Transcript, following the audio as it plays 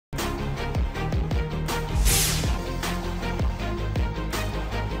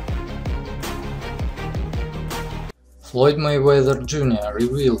Floyd Mayweather Jr.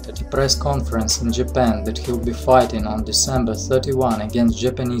 revealed at a press conference in Japan that he'll be fighting on December 31 against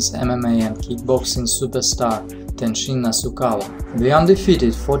Japanese MMA and kickboxing superstar Tenshin Nasukawa. The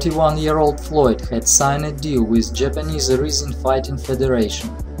undefeated 41-year-old Floyd had signed a deal with Japanese Rising Fighting Federation,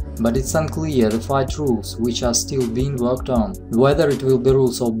 but it's unclear the fight rules, which are still being worked on, whether it will be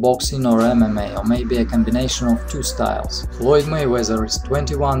rules of boxing or MMA, or maybe a combination of two styles. Floyd Mayweather is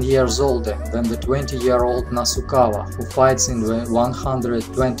 21 years older than the 20-year-old Nasukawa, who fights in the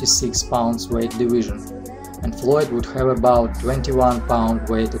 126 pounds weight division, and Floyd would have about 21-pound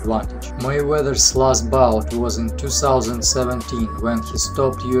weight advantage. Mayweather's last bout was in 2017 when he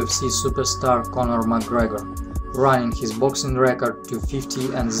stopped UFC superstar Conor McGregor, running his boxing record to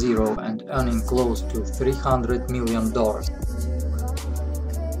 50-0 and earning close to $300 million.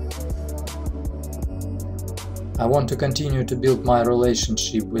 "I want to continue to build my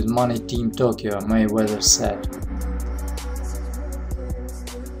relationship with Money Team Tokyo," Mayweather said.